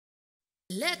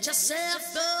Let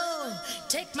yourself go,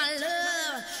 take my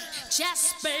love.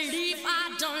 Just believe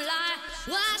I don't like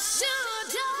what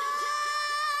you do.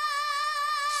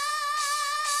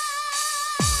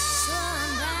 So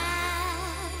I'm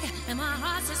back, and my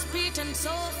heart is beating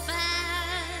so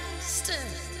fast.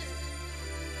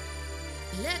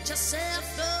 Let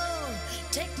yourself go,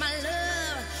 take my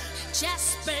love.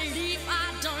 Just believe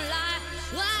I don't like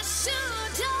what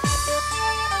you do.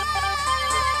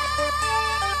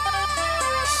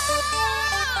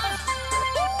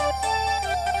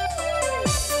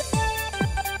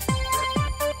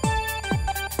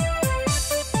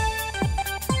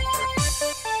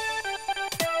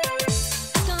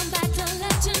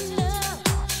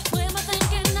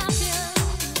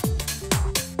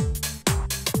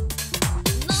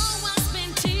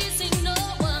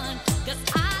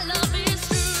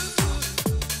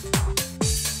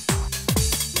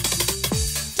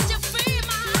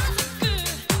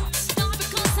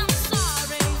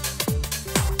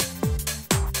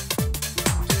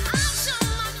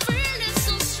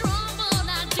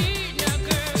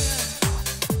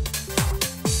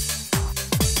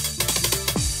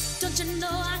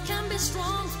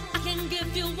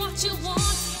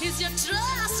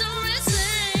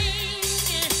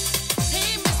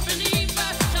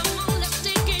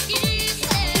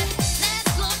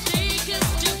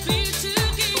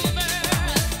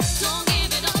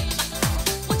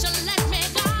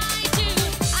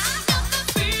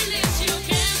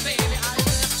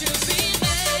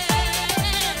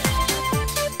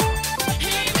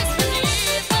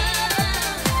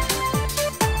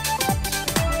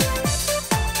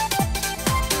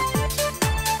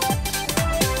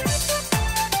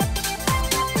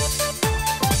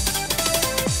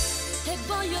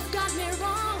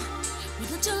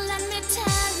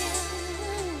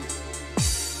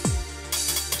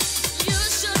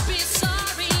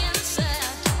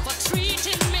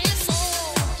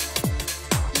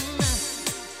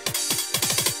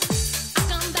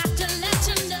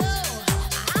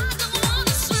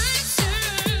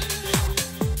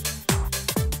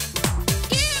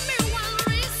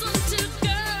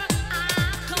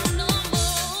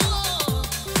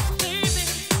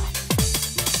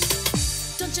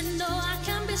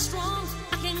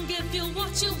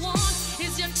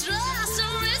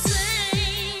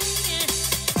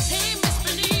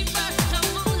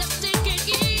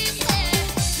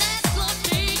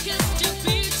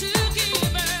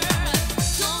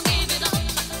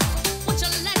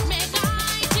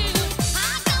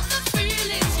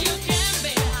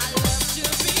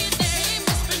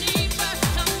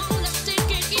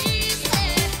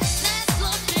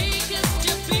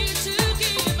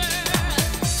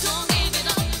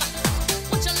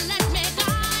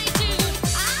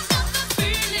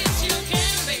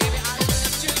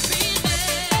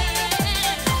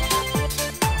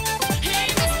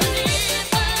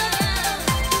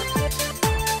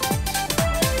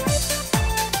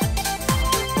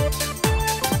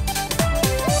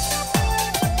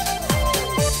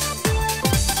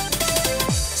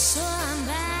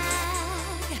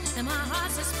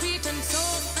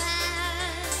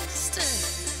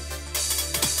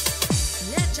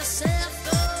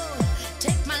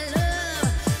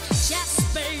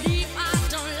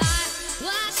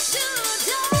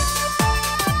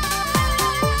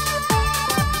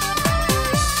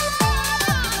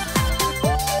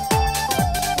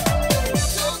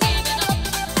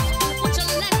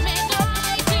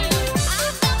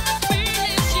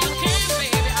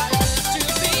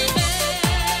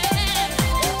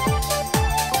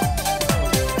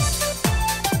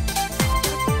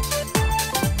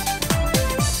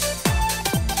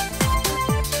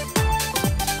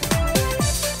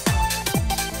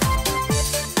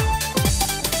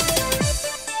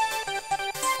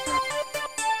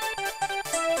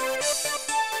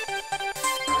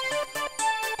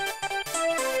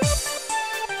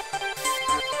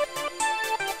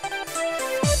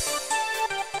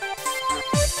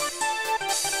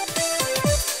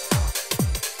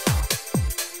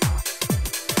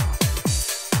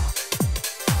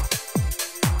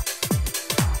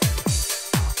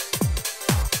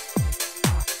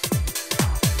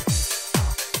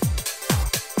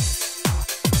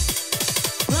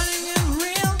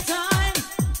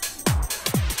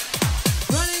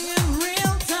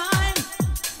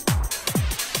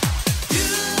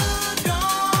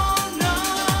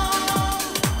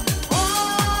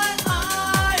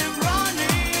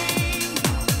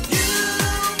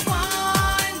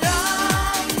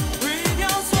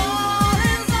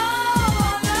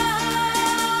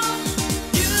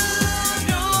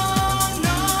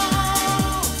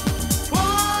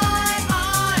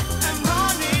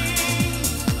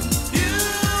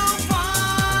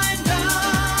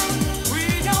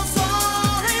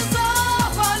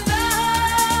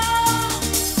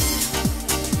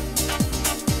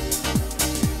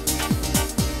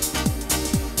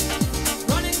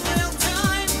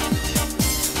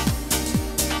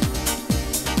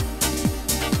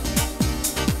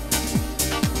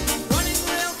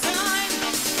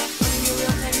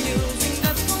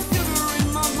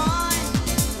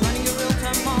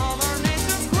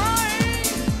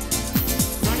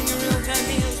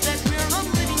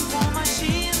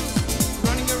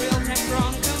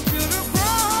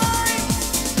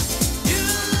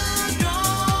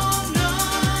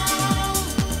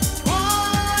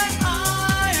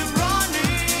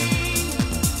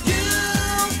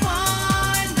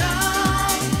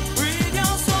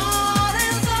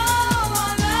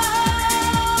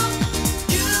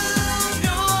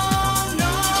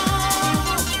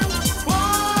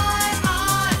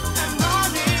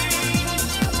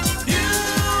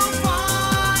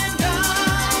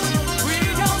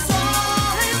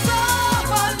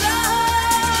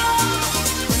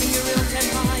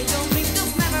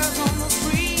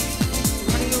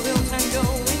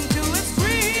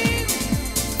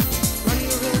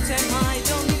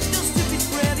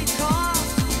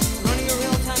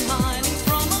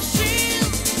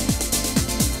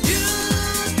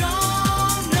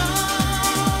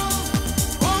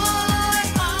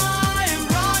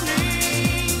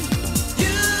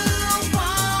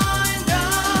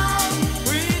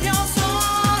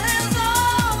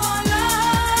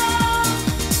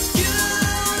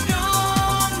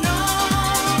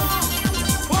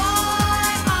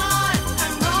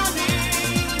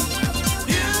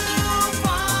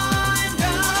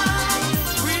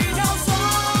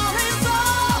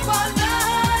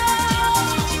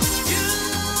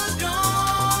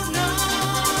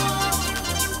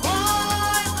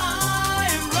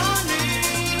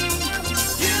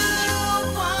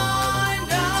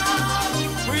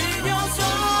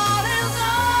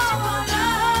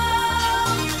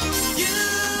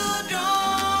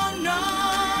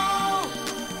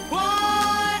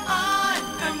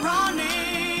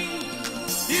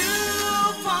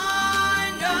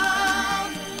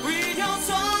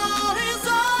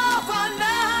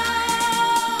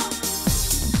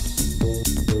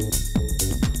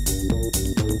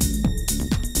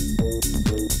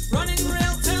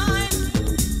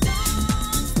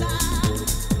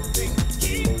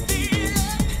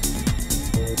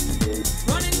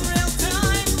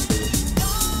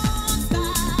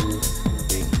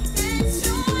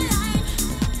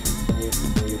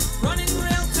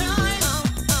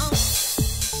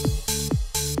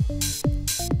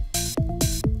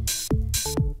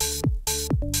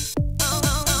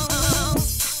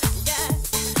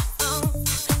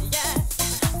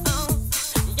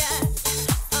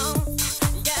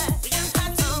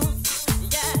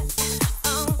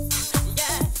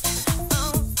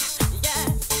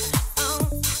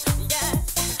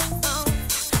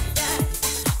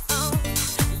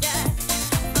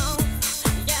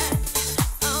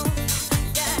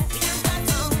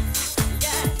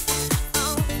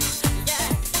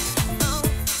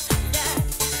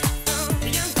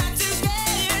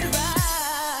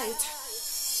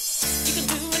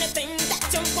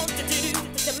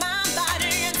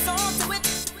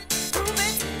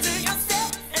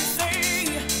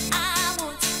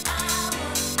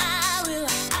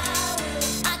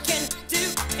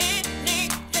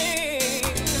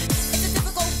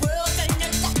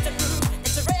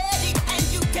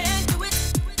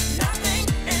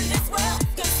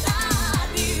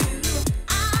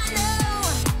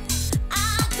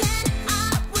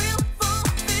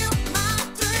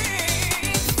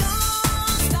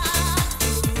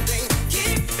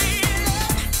 Keep me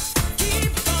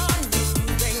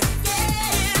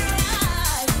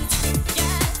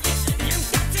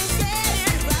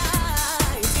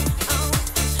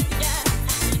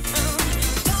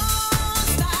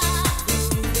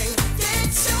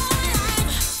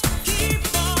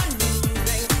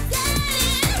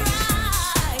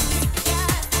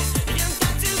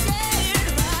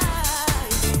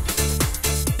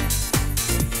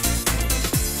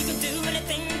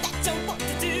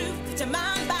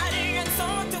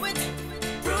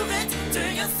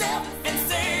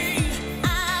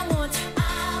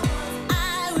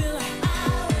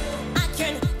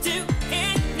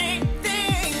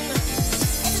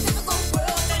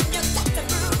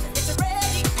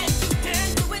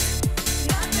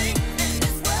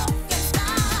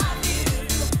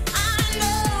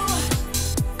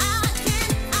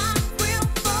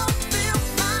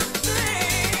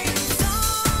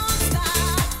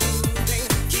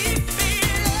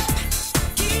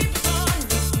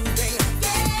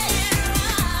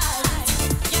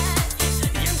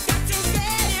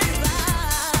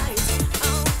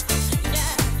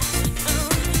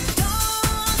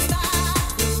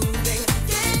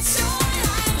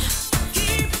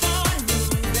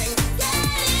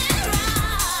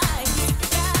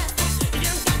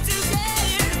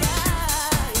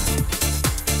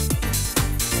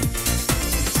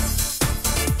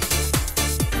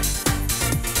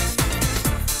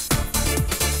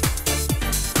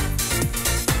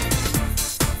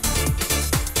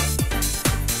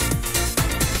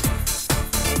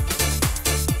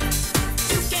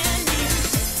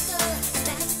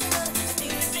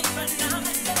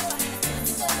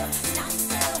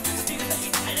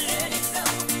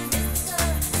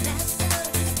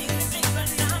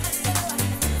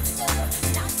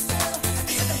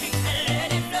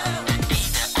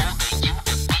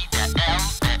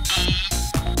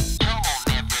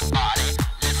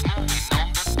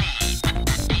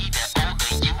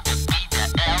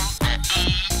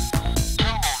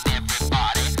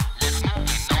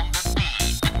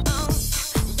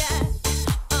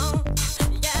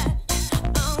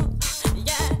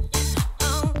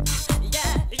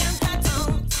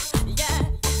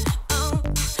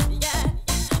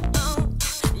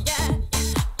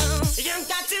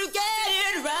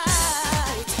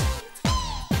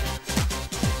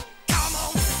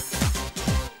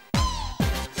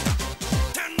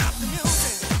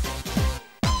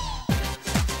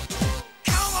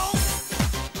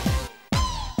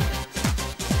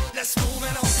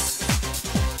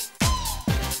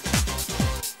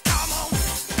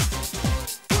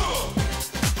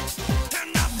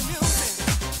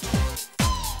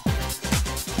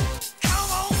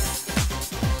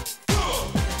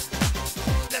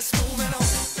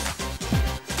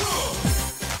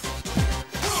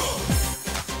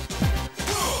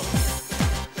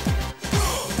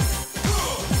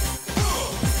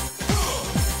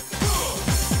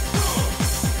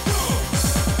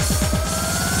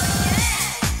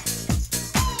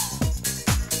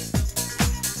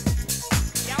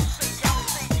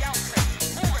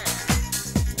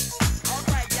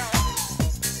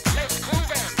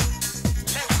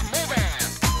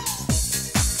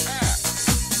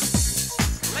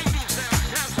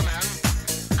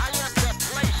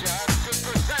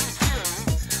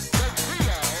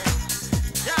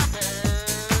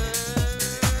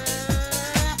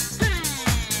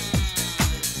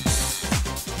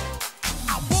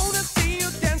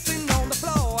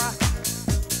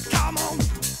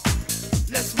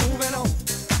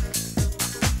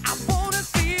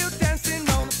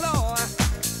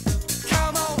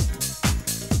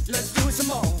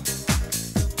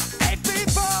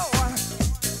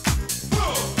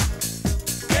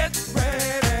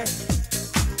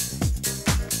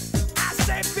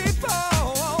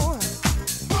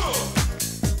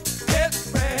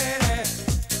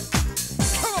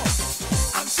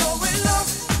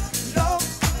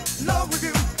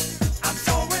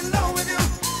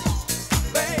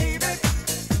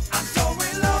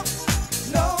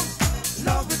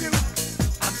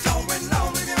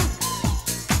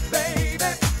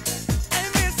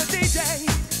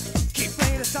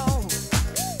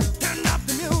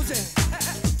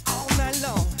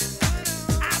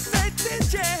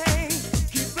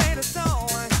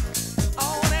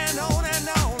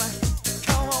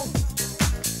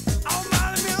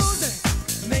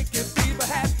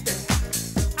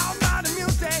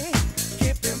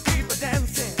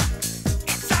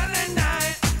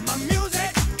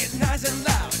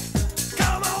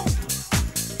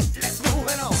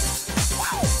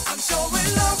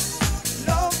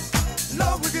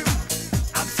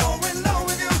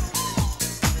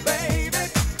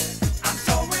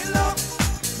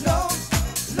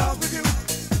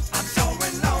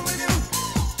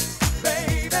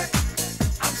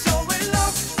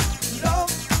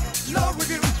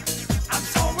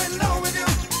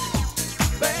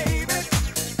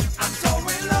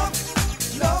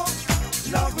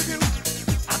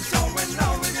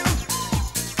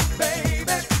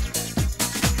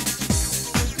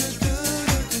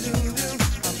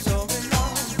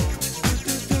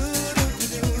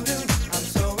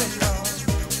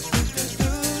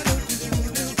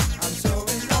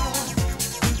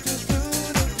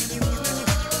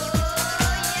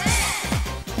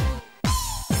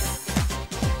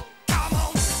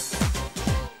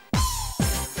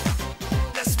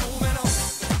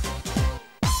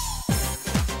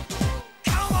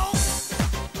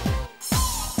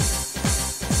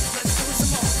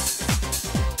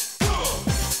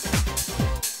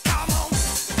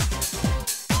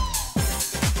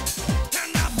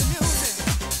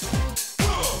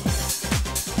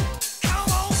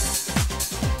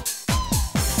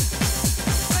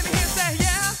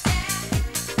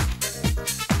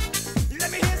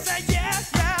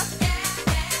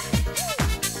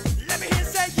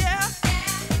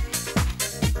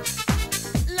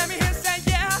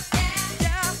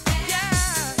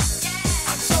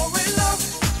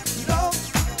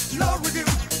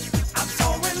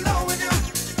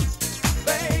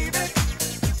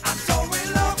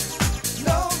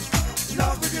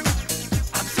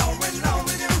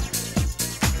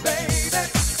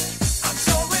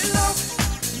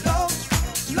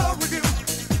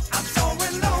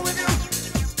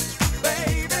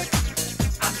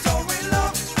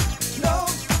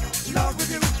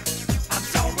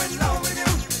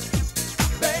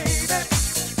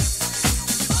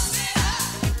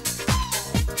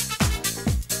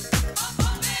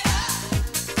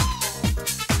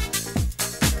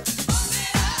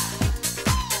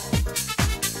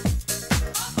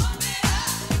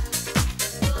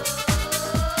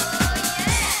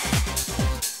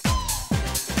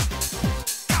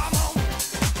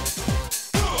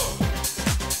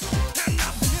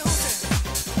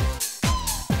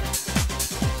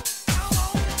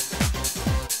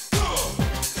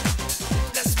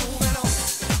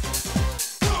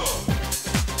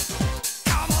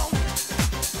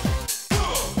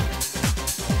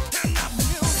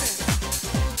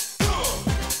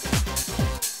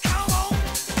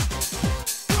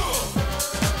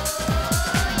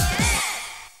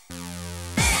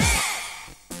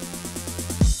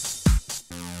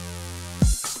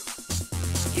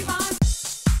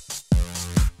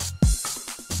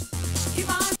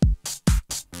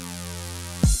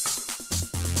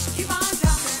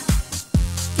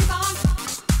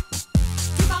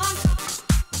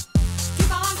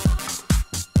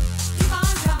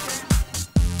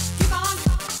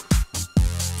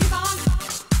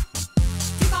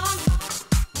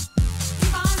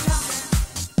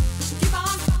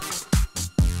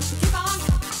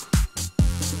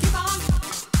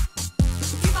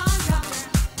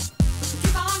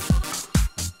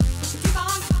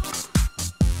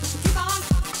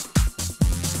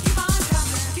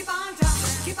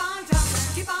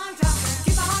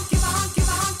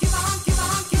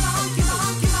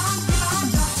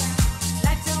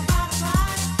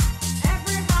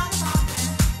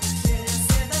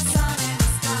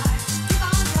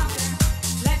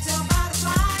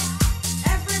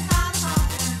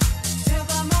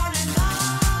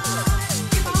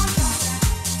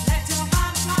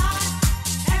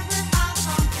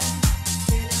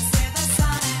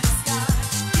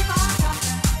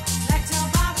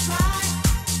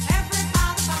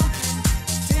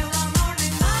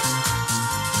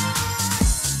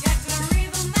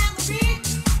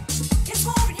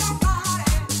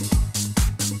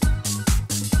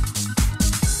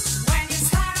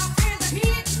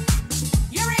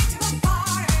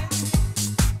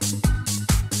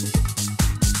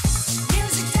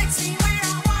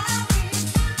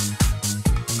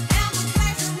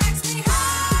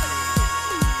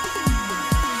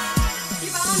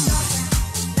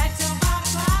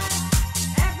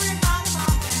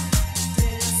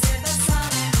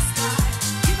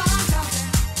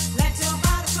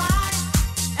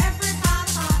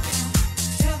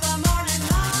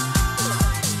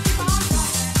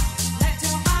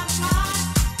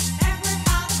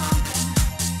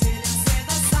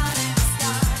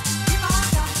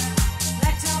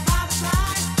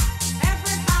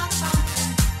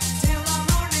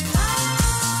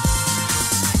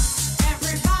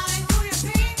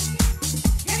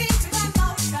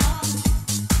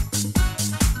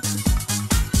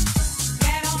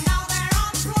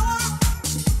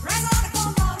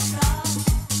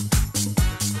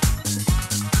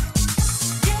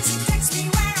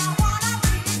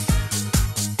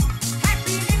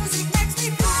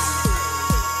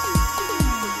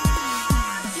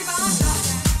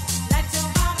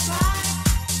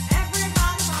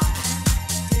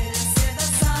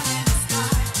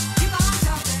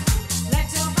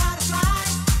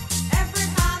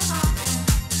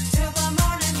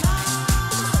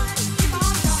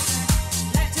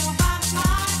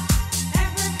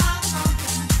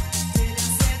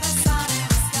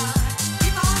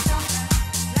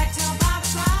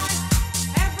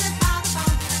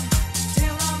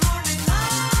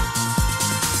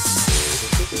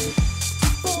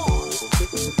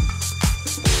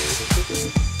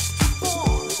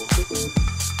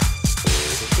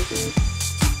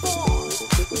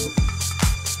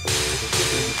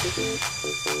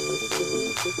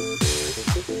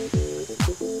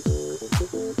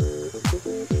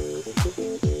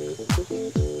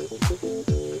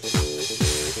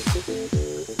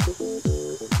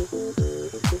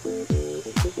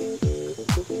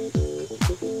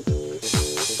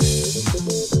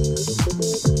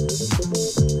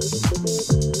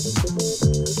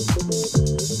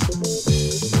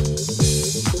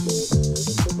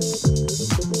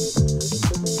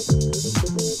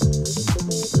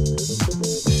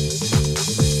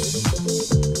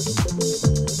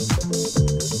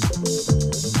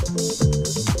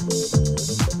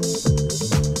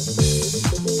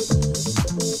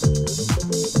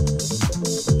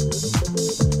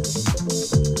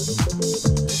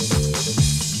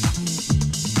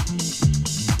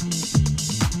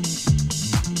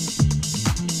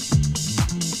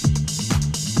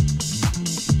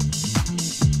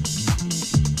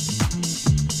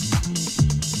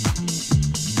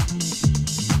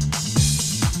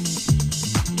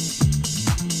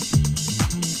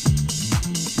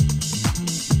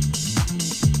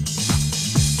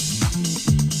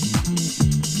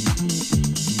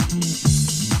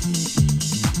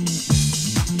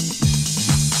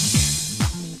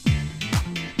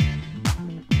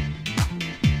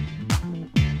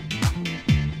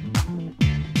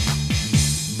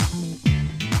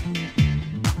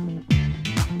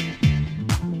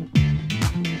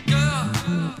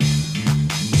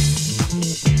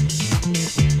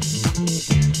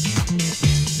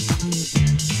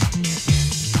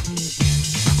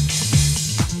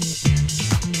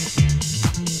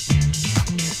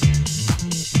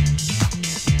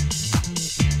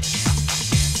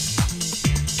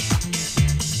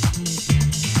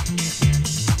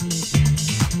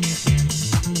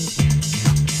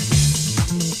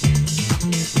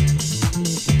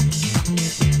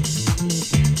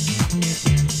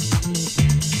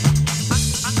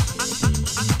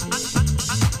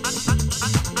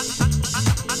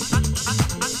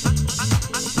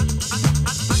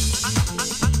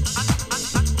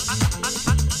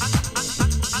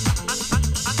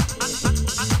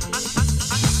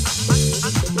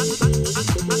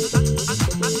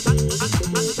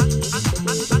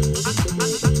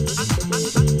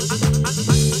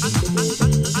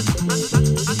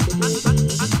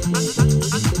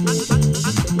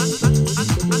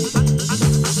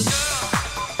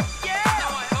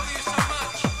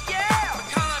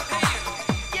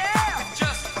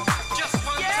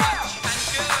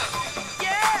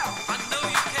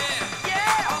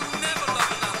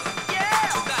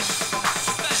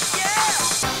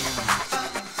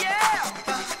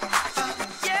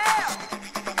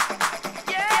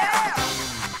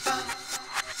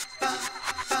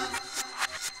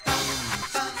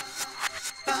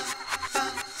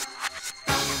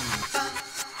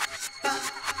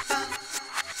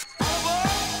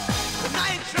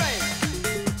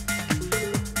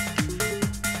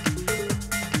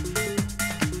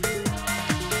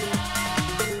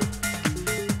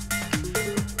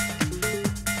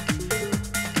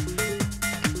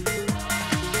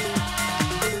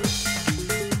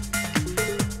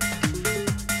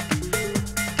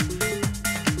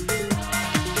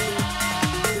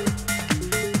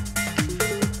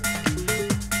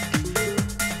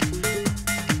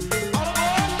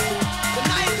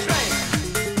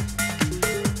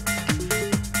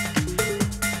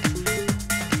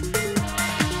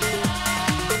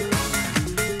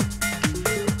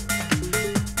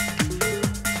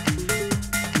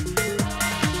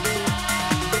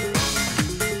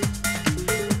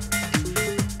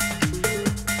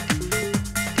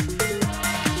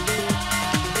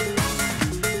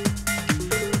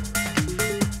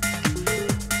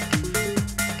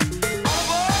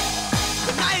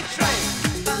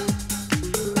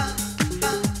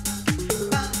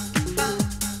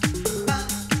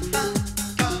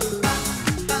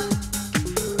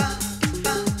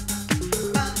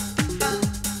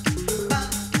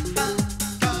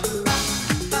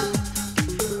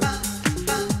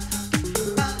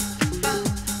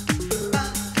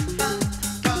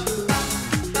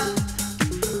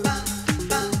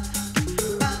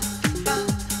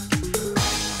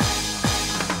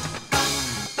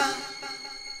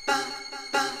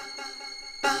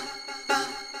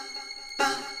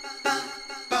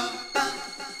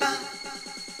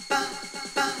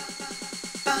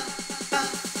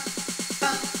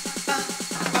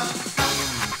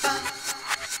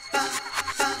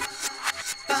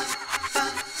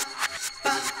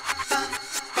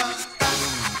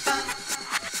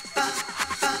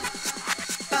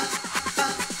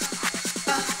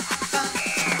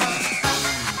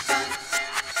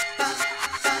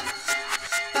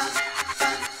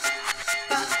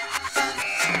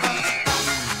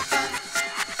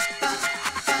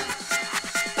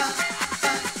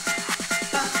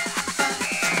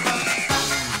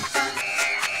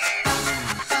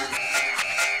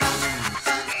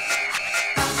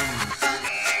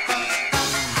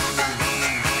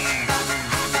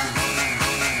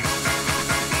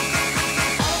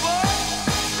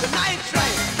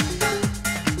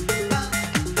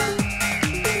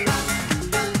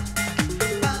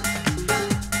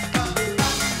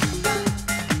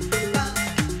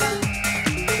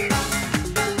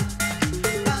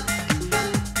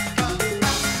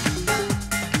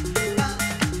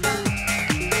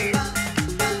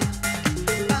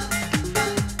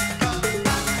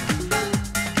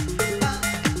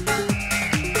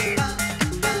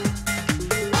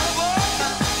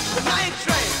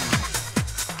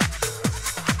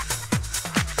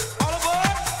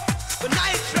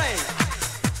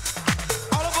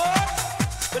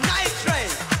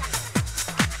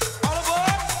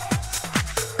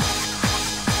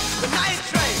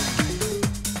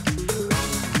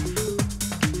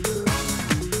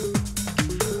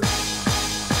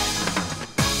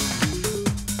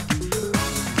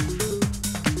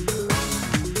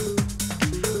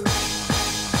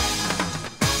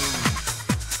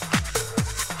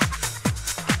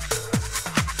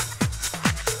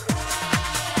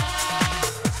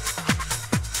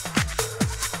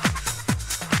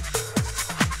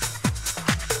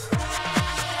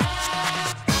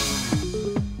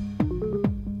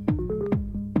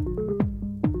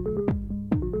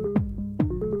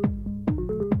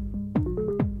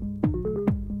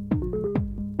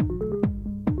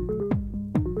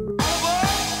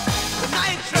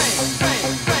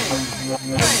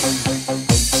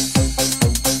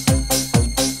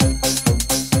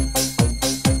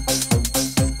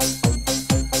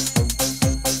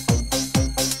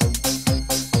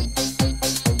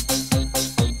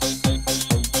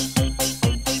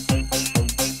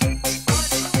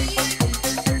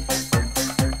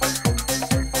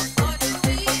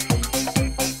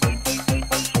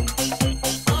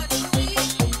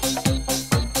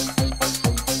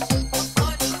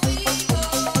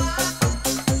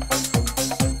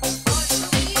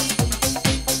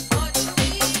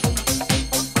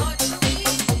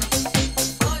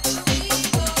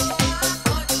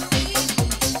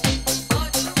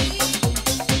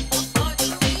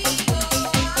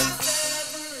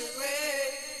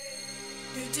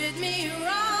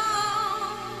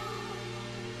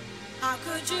How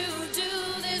could you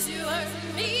do this? You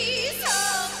hurt me so.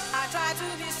 I tried to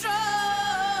be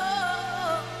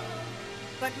strong,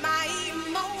 but my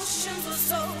emotions were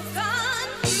so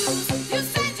confused. You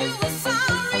said you were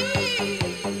sorry.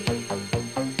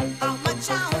 How much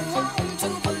I want to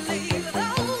believe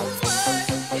those words.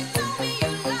 You told me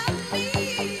you loved me.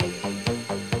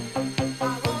 I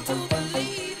want to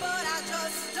believe, but I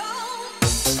just don't.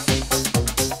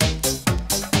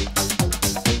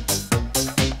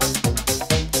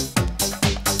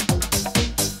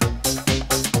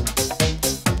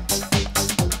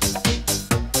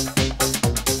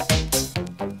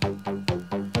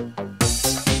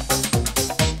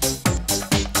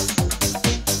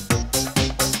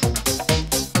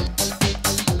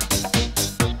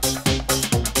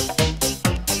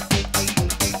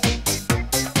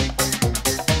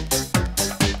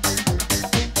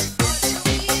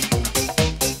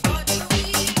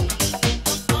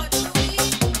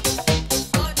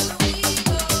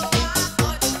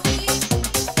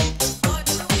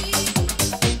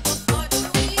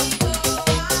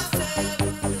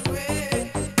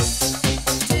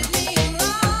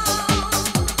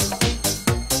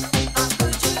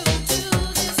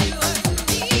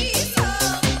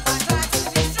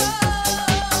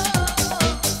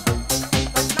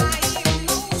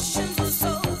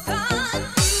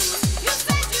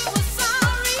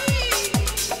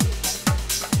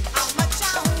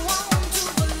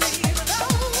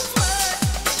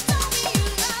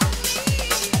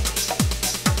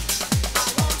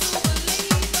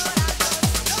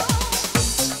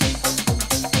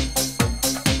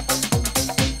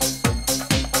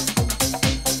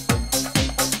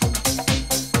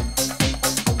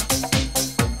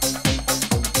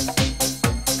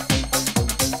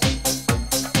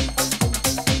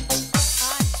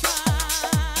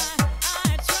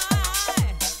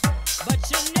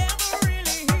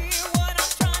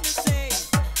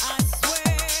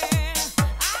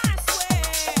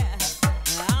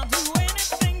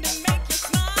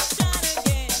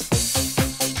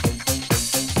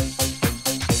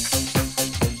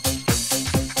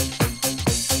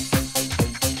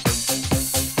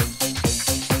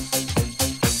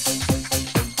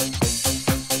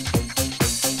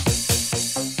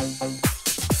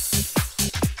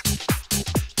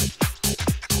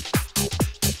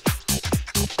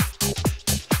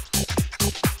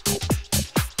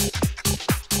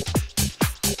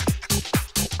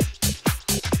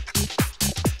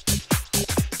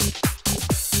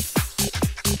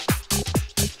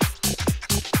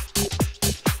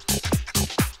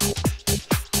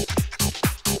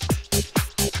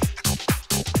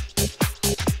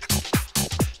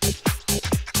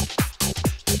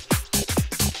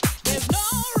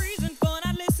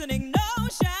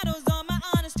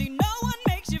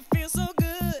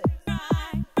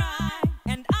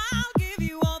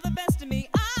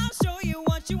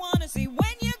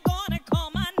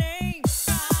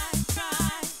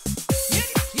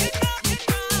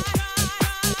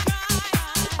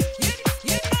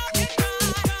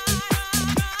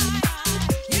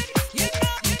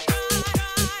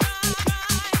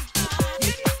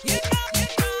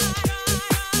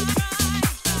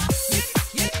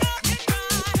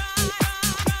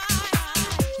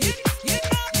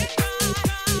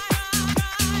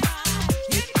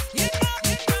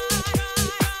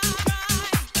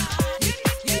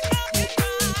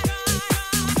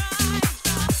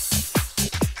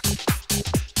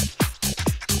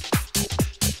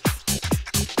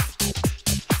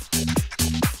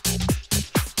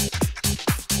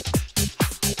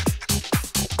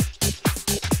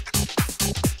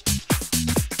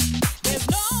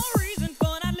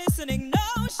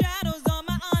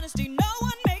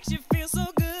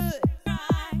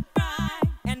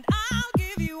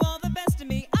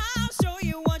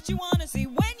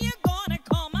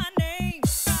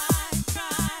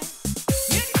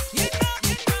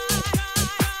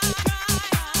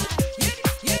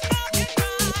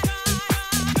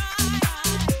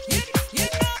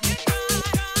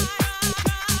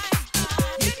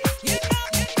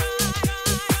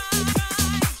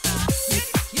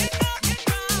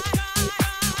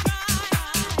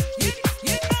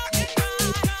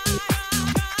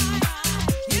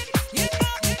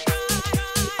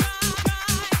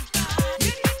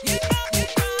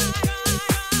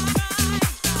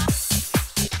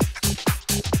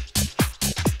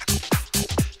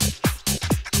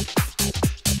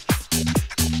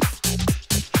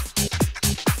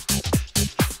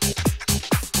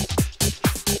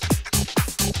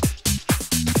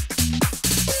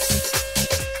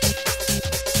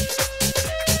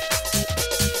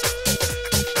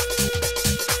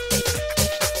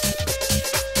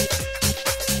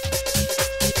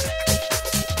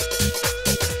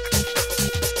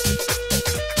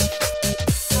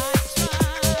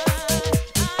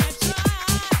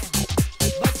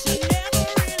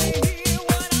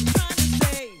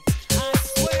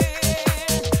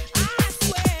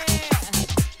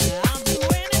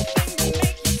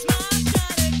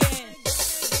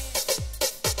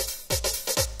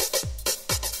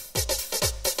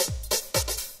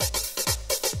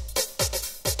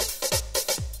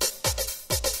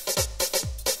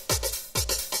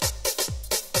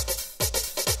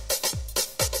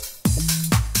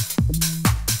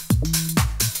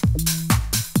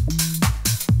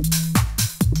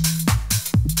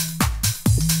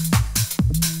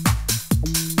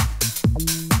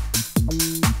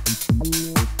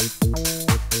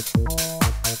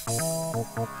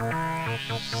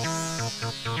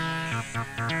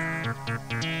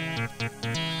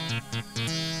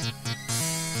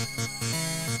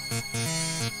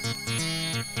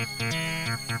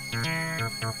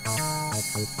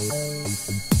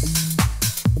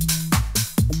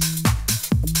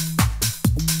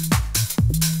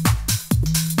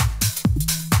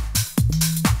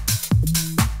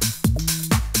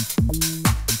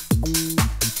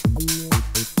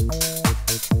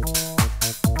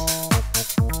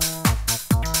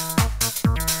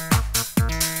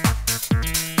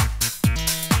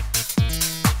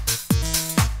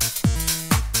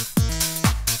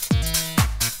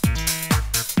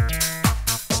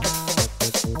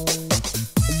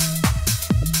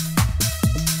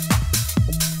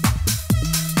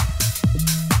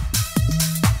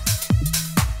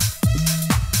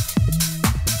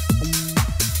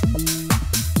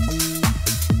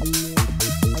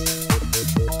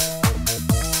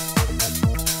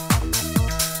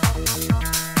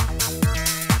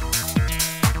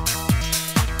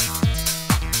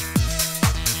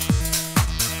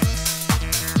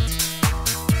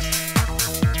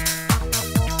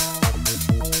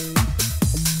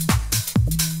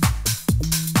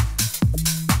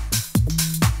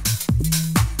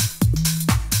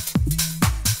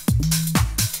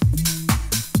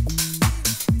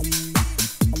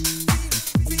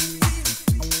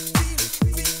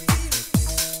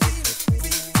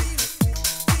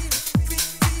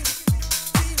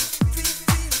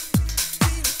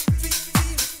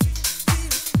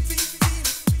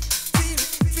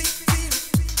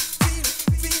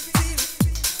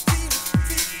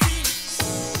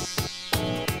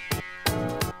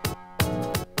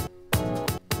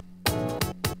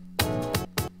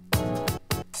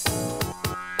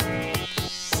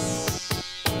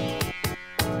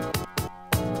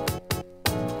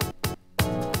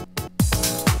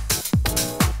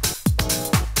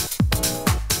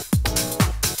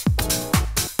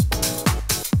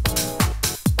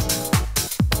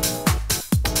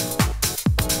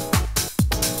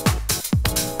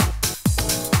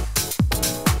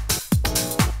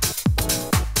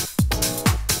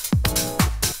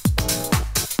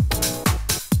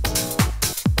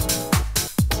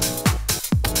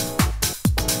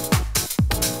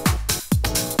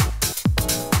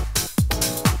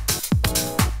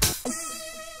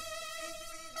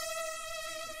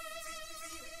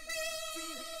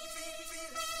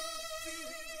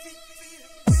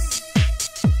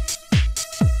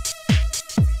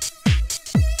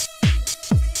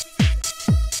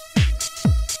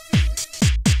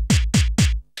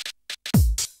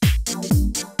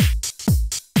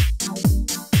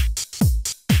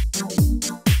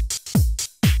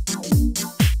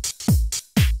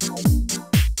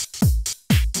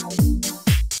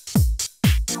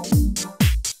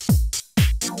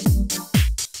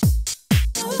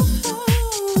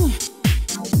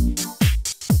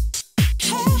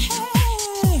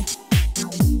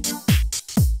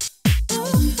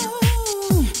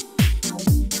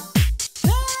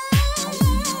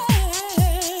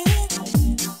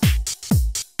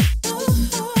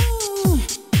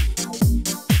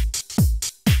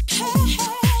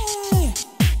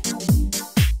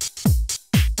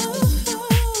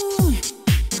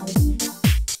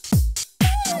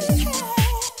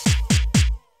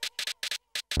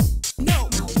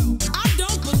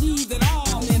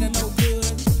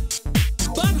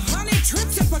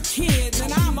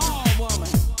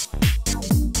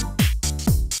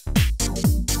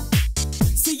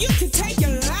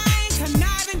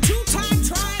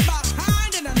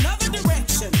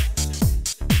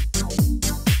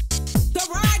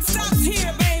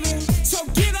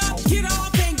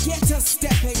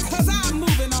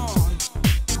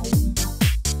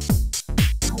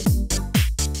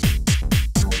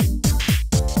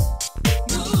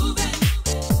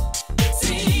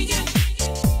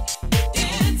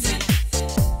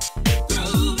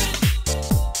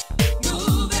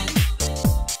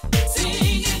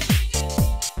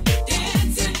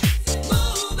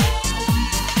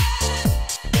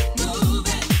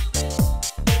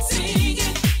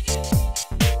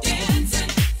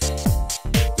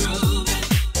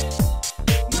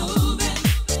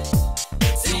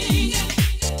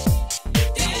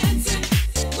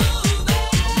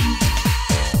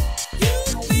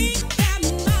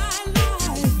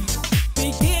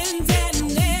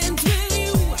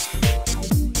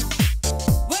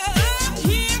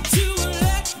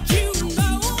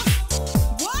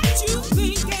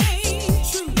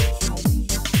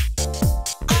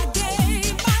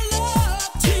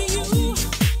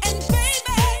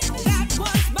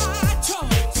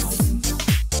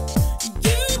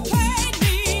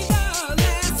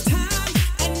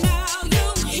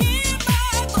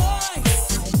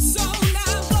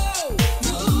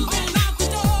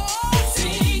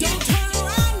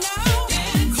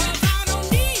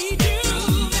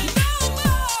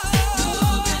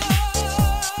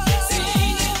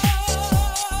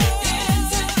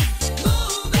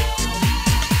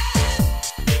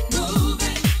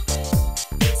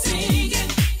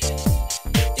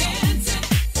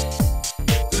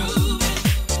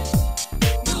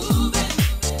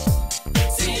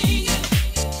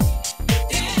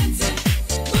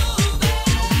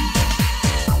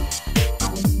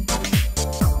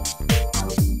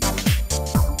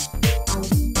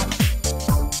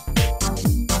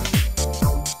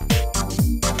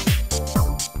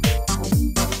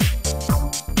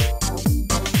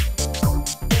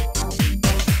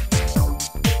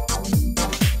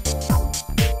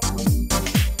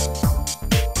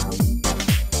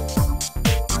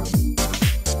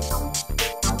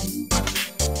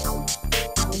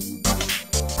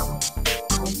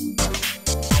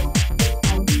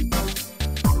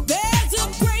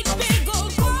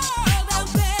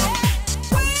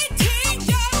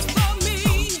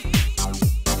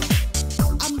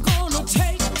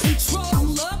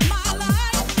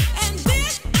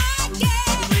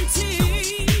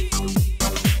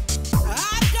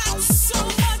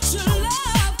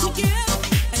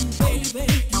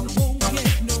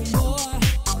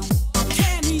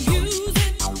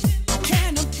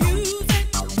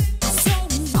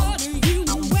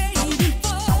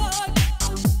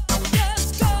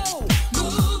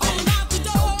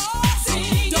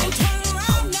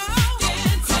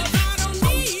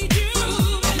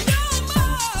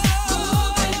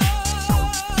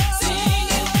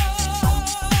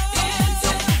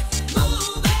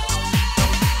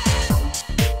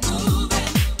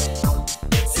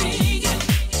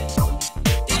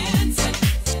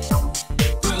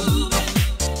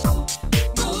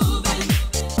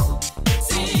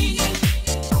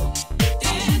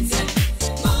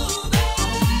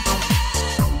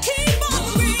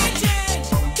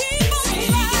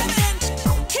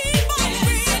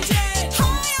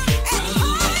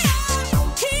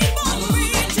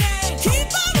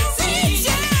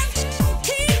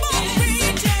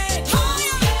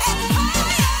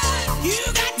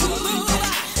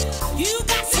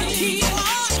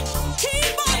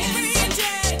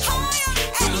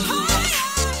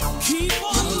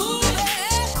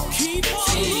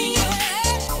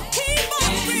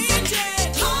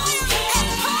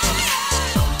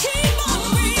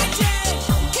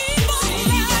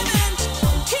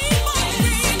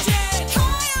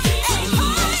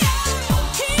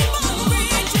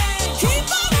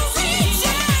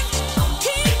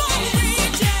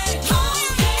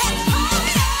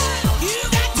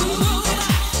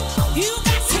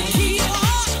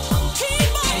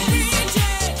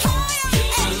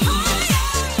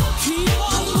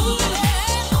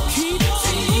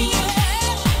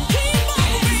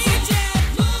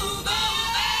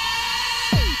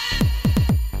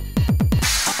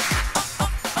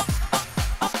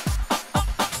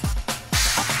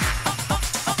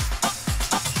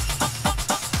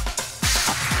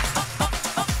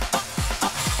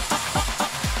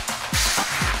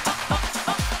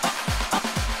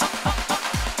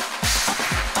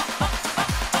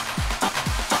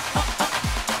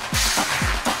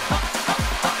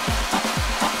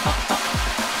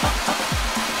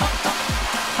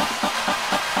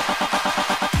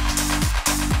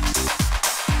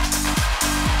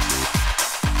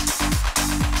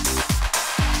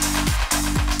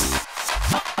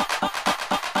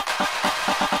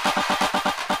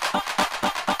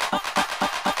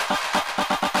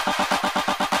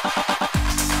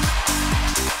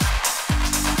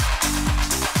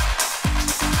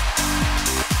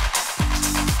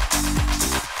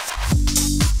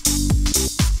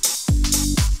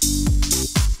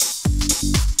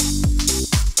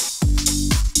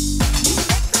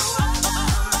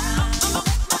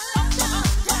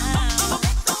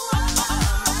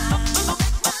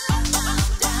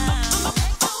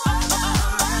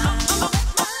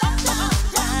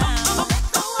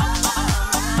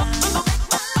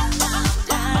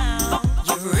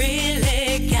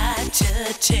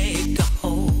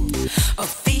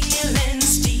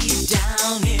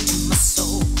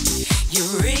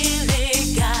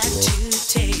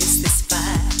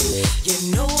 You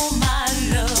know my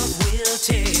love will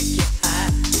take you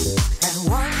high. And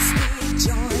once we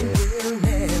join, we'll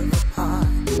never part.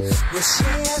 We'll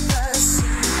share the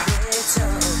secrets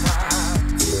of our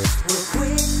hearts. We'll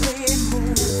quickly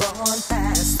move on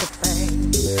past the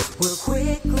pain. We'll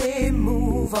quickly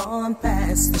move on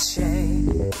past the shame.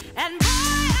 And boy,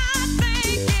 I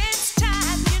think it's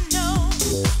time, you know,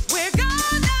 we're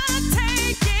gonna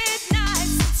take it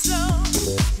nice and slow.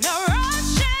 No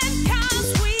rushing 'cause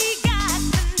we got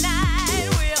the night.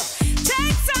 We'll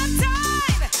take some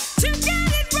time to get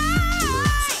it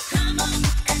right. So come on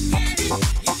and get it.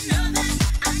 You know that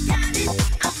I got it.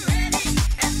 I'm ready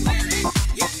and willing.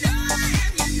 You know I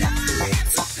am, you know I am.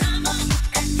 So come on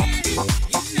and get it.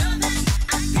 You know that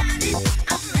I got it.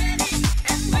 I'm ready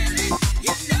and willing.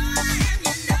 You know I am.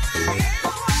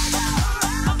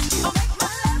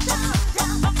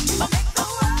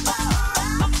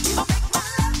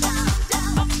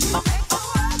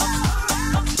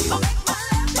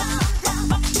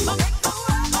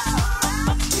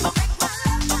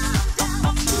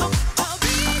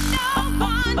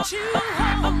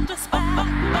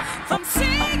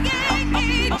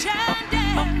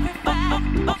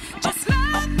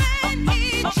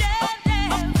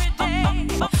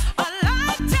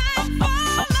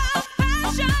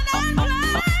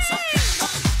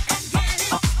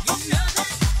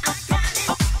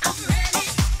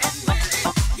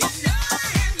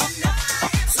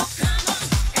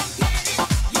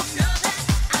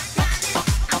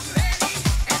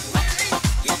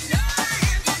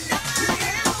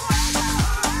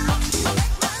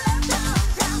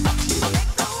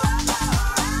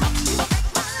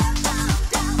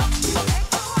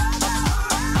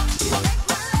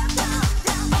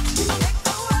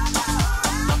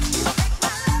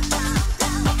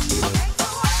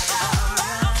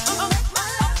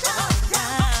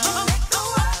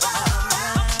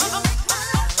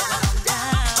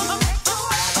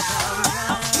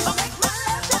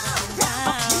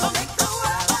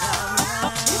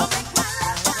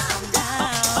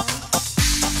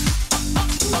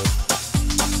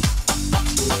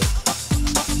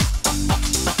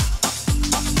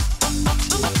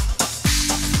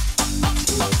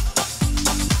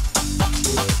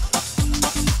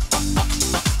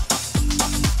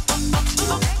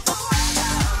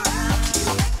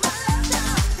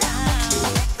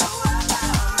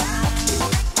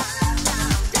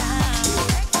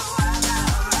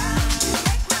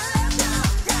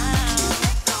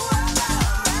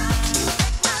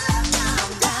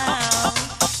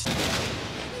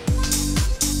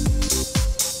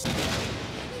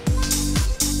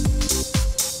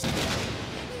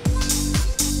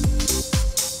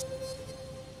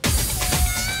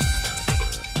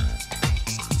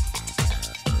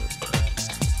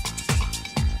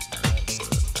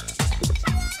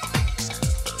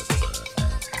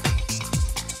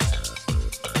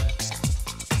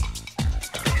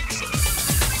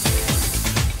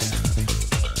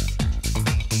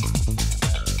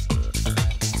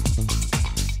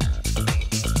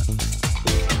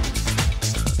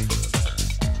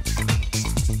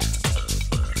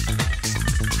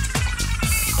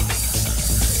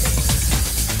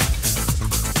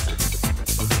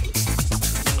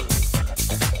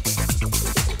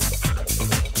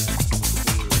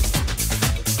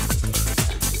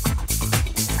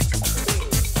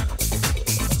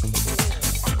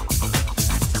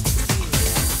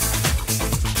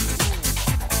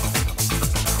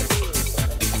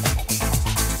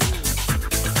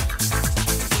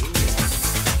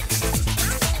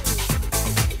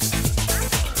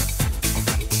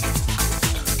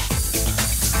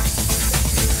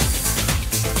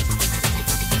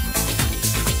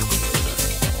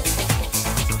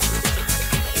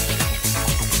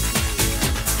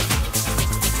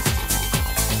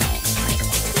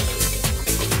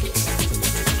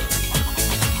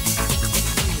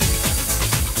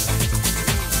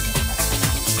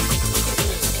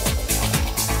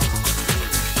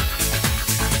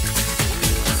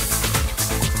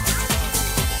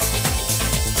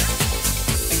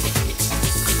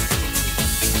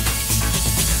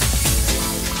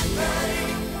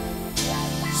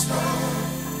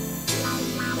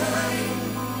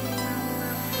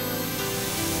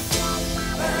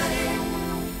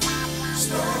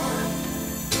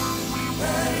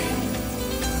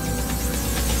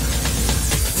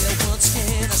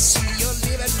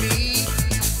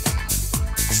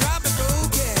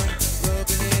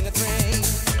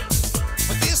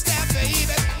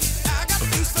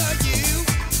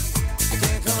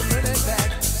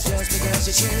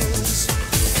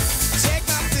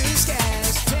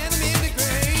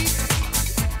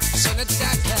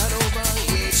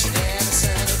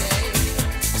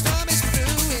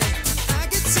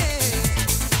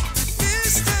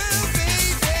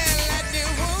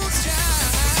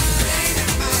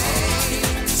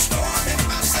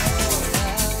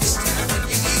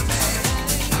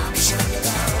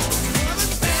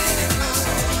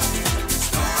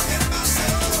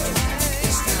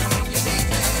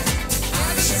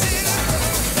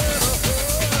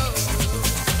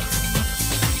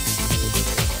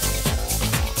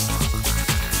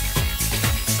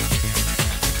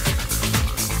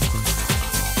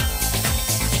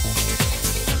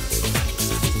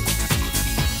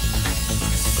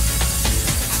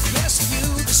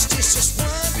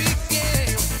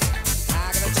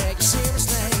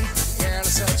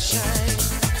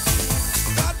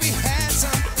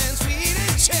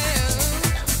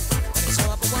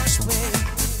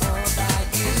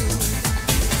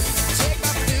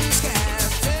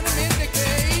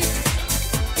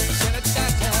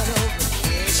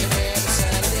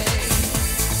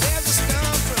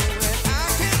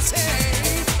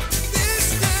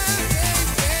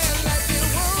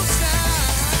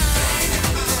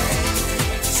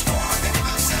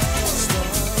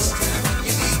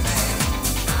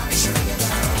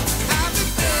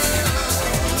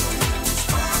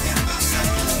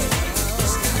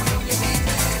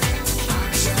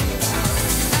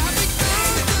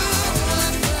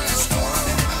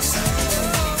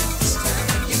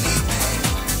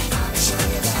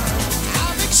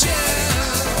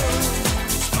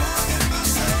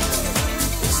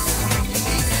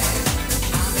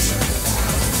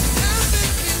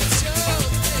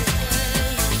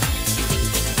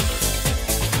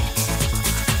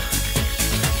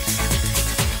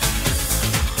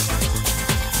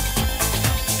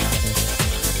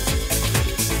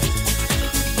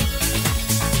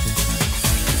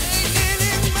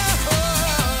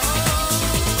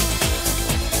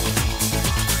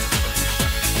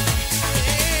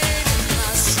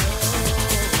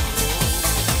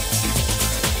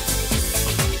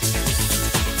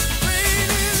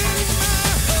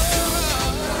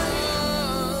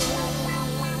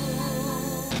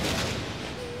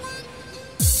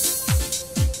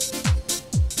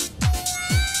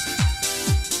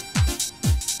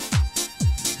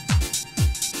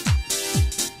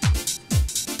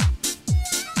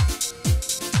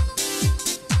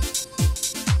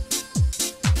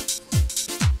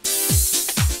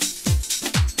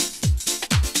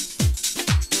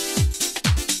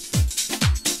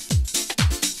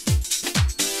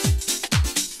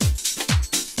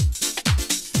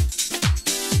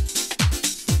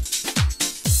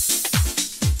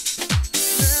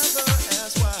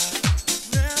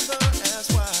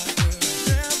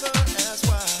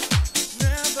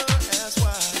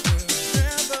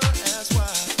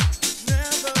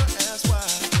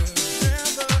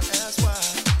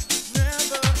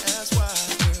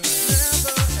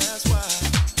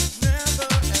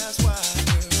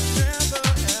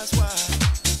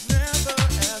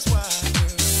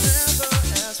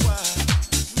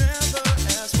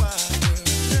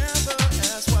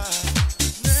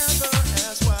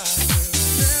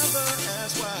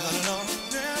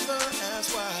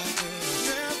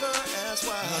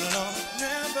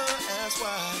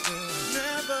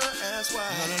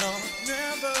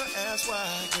 why,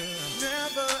 girl.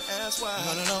 Never ask why.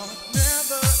 No, no, no.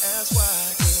 Never ask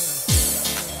why, girl.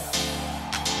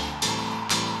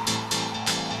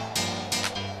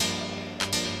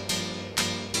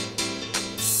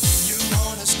 You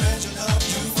wanna spread your love.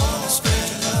 You wanna spread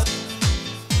your love.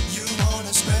 You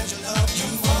wanna spread your love. You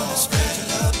wanna spread your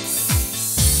love.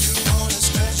 You wanna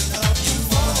spread your love. You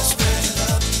wanna spread your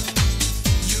love.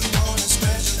 You wanna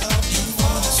spread your love. You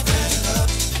wanna spread your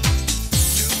love.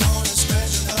 You wanna spread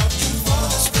your love. You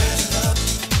wanna spread your love.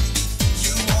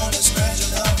 You wanna spread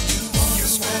your love. You wanna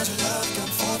spread your love.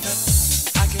 Come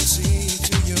forth. I can see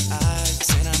into your eyes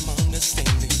and I'm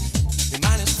understanding. Your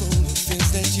mind is full of things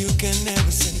that you can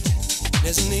never say.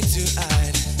 There's no need to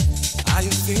hide how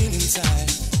you feel inside.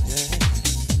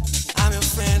 Yeah. I'm your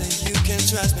friend and you can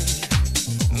trust me.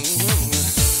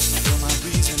 You're my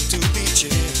reason to be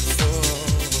cheerful.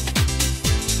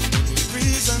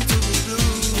 Reason to be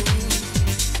blue.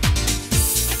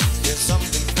 There's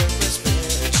something very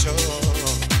special.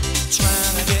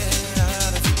 Trying to get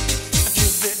out of you.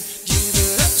 Give it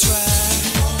a try.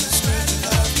 You wanna spread your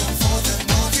love, come forth and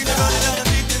multiply. Feel it running down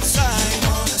deep inside. You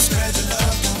wanna spread your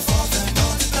love, come forth and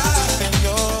multiply. And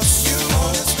yours. You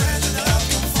wanna spread your love,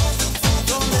 come forth and multiply.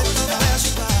 Don't let no pass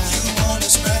you by. You wanna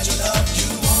spread your love. You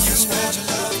wanna spread your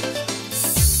love.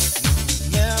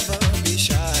 Never be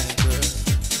shy, girl.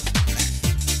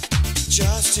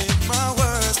 Just take my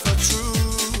words for true.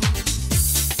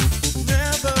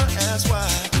 Never ask why,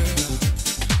 girl.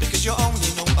 Because you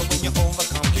only know when you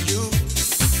overcome your youth.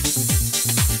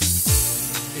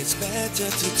 It's better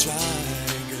to try,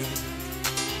 girl,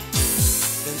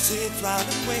 than sit round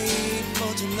and wait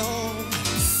for too long.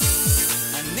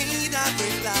 I need a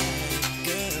great life,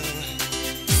 girl.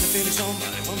 The feeling's on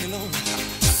me long.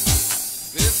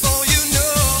 Before you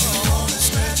know, you wanna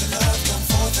spread your love, come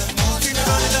forth and multiply. Feel it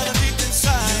running down deep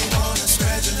inside. You wanna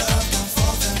spread your love, come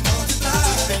forth and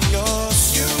multiply. And yours.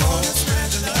 You wanna spread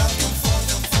your love, come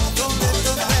forth and multiply. Don't let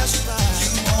them pass you by.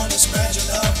 You wanna spread your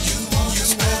love. You wanna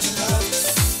spread your love.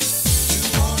 You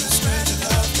wanna spread your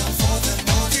love, come forth and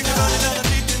multiply. Feel it running down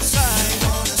deep inside. You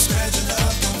wanna spread your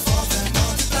love, come forth and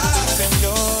multiply. And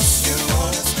yours. You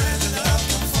wanna spread your love,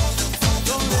 come forth and multiply.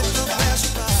 Don't let them pass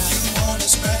you by. You wanna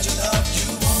spread your love. You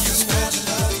wanna spread your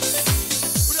love.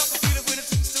 Put up a feeling when it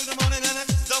turns to the morning and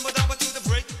it's double to the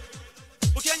break.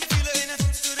 Well, can you feel it in it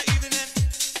to the evening?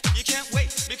 And you can't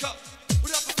wait because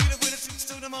put up a feeling when it turns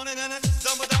to the morning and it's